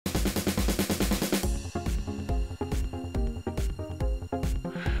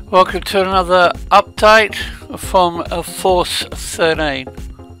Welcome to another update from Force 13.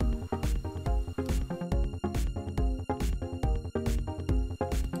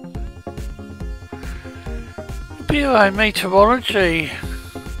 BOA Meteorology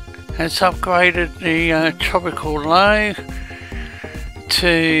has upgraded the tropical low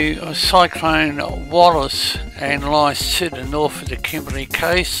to Cyclone Wallace and lies to the north of the Kimberley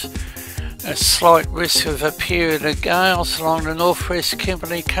coast. A slight risk of a period of gales along the northwest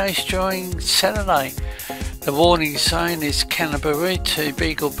Kimberley coast during Saturday. The warning zone is Kalumburu to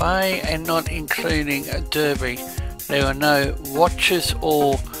Beagle Bay and not including Derby. There are no watches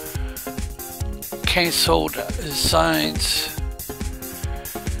or cancelled zones.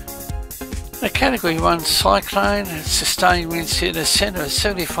 The Category 1 cyclone has sustained winds in the centre of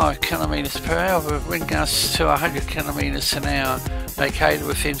 75 km per hour with wind gusts to 100 km an hour. Located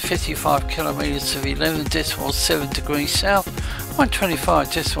within 55 km of 11.7 degrees south,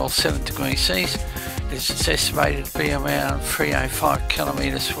 125.7 degrees east. This is estimated to be around 305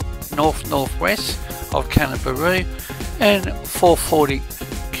 km north-northwest of Kalumburu and 440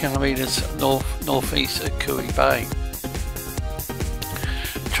 km north-northeast of Kuri Bay.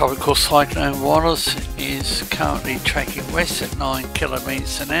 Tropical Cyclone Wallace is currently tracking west at 9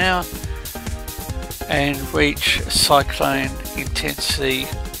 km an hour and reached cyclone intensity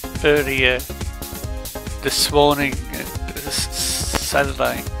earlier this morning,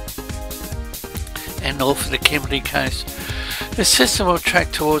 Saturday, and north of the Kimberley coast. The system will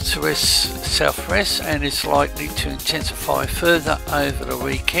track towards the west-southwest and is likely to intensify further over the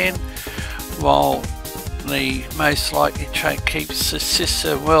weekend, while the most likely track keeps the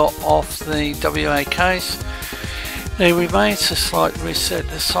system well off the WA coast. There remains a slight risk that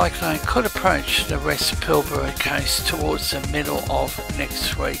the cyclone could approach the west Pilbara coast towards the middle of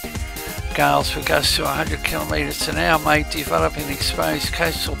next week. Gales with gusts to 100 km an hour may develop in exposed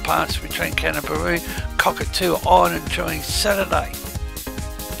coastal parts between Kalumburu and Cockatoo Island during Saturday,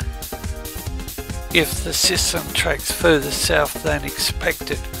 if the system tracks further south than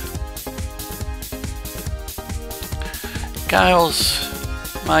expected. Gales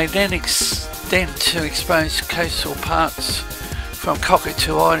may then extend to exposed coastal parts from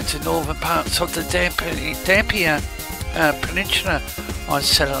Cockatoo Island to northern parts of the Dampier Peninsula on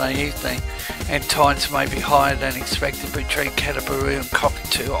Saturday evening, and tides may be higher than expected between Kalumburu and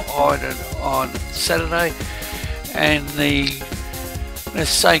Cockatoo Island on Saturday. And the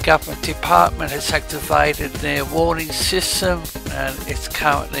State Government Department has activated their warning system and it's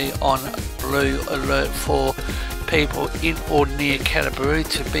currently on blue alert for people in or near Kalumburu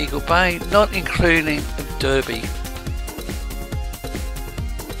to Beagle Bay, not including Derby.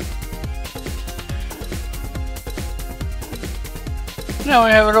 Now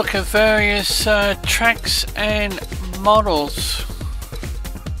we have a look at various tracks and models.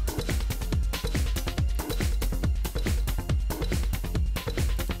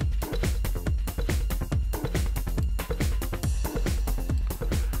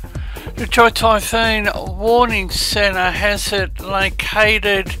 The Joy Typhoon Warning Centre has it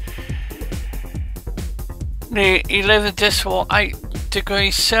located near 11.8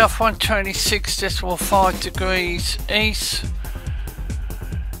 degrees south, 126.5 degrees east.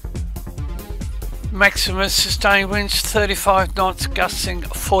 Maximum sustained winds 35 knots, gusting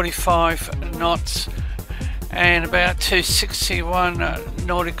 45 knots, and about 261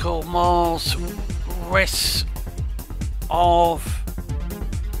 nautical miles west of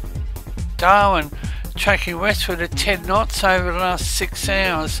Darwin, tracking westward at 10 knots over the last 6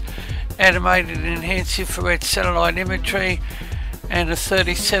 hours. Animated and enhanced infrared satellite imagery and a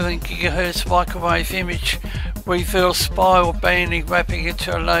 37 GHz microwave image reveals spiral banding wrapping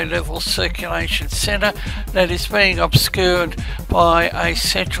into a low-level circulation centre that is being obscured by a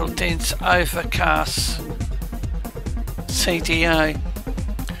central dense overcast CDO.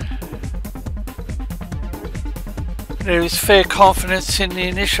 There is fair confidence in the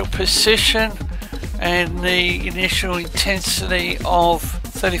initial position, and the initial intensity of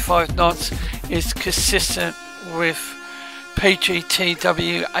 35 knots is consistent with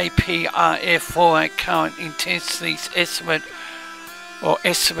PGTW APRF for our current intensities estimate, or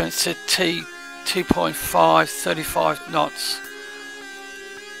estimates at T 2.5, 35 knots.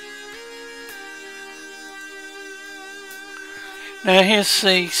 Now here's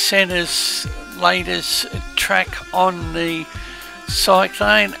the centre's latest track on the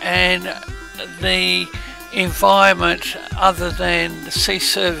cyclone, and the environment other than the sea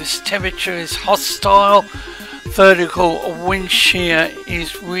surface temperature is hostile. Vertical wind shear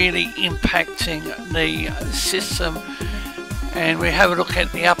is really impacting the system, and we have a look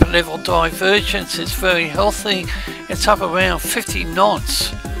at the upper level divergence. It's very healthy. It's up around 50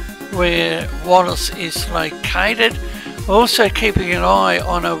 knots where Wallace is located. We're also keeping an eye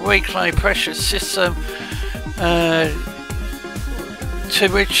on a weak low pressure system to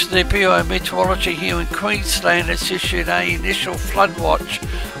which the Bureau of Meteorology here in Queensland has issued an initial flood watch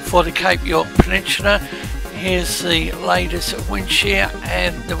for the Cape York Peninsula. Here's the latest wind shear,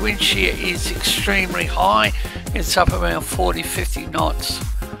 and the wind shear is extremely high. It's up around 40-50 knots.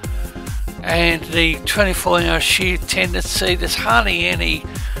 And the 24-hour shear tendency, there's hardly any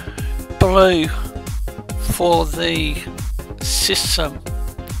blue for the system.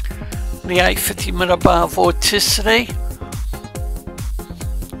 The 850 millibar vorticity.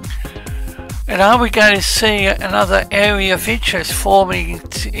 And are we going to see another area of interest forming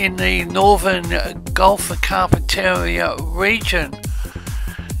in the northern Gulf of Carpentaria region?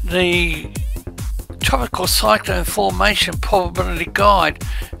 The tropical cyclone formation probability guide,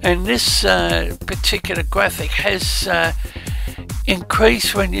 and this particular graphic has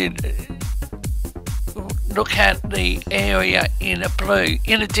increased when you look at the area in blue,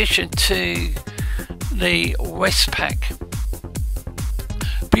 in addition to the Westpac.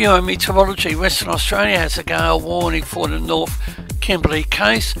 Bureau of Meteorology, Western Australia has a gale warning for the North Kimberley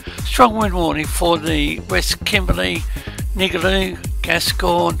coast, strong wind warning for the West Kimberley, Nigaloo,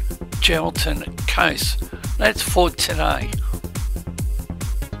 Gascoyne, Geraldton coast. That's for today.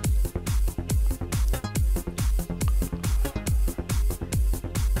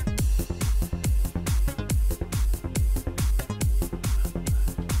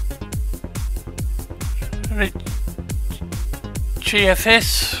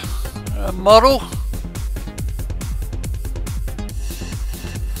 GFS model.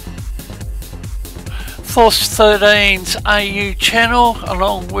 Force 13's AU channel,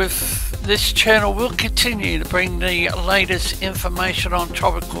 along with this channel, will continue to bring the latest information on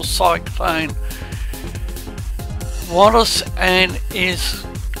tropical cyclone Wallace, and is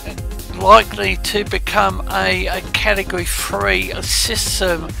likely to become a category 3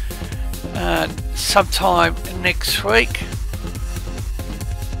 system sometime next week.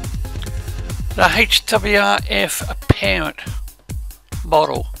 The HWRF parent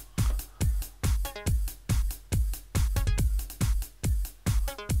model.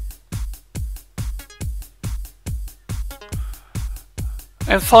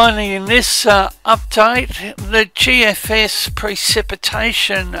 And finally, in this update, the GFS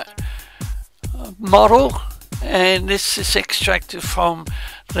precipitation model, and this is extracted from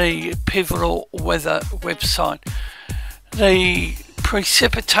the Pivotal Weather website. The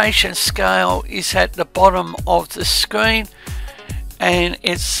precipitation scale is at the bottom of the screen, and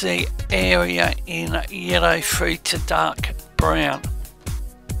it's the area in yellow through to dark brown.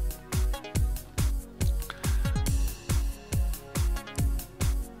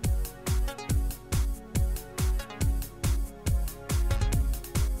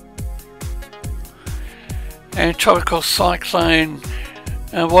 And tropical cyclone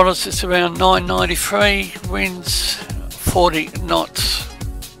Wallace is around 993, winds 40 knots.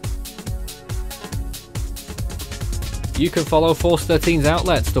 You can follow Force 13's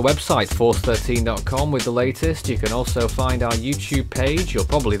outlets, the website force13.com with the latest. You can also find our YouTube page. You're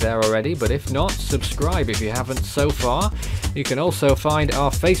probably there already, but if not, subscribe if you haven't so far. You can also find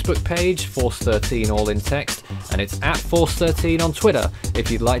our Facebook page, Force 13 all in text, and it's at Force 13 on Twitter if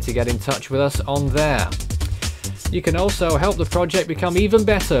you'd like to get in touch with us on there. You can also help the project become even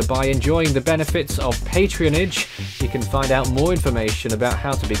better by enjoying the benefits of patronage. You can find out more information about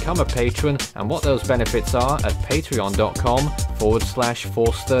how to become a patron and what those benefits are at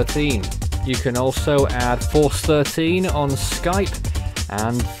patreon.com/Force13. You can also add Force 13 on Skype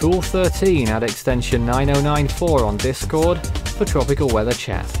and Fool 13 at extension 9094 on Discord for tropical weather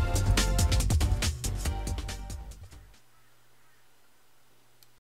chat.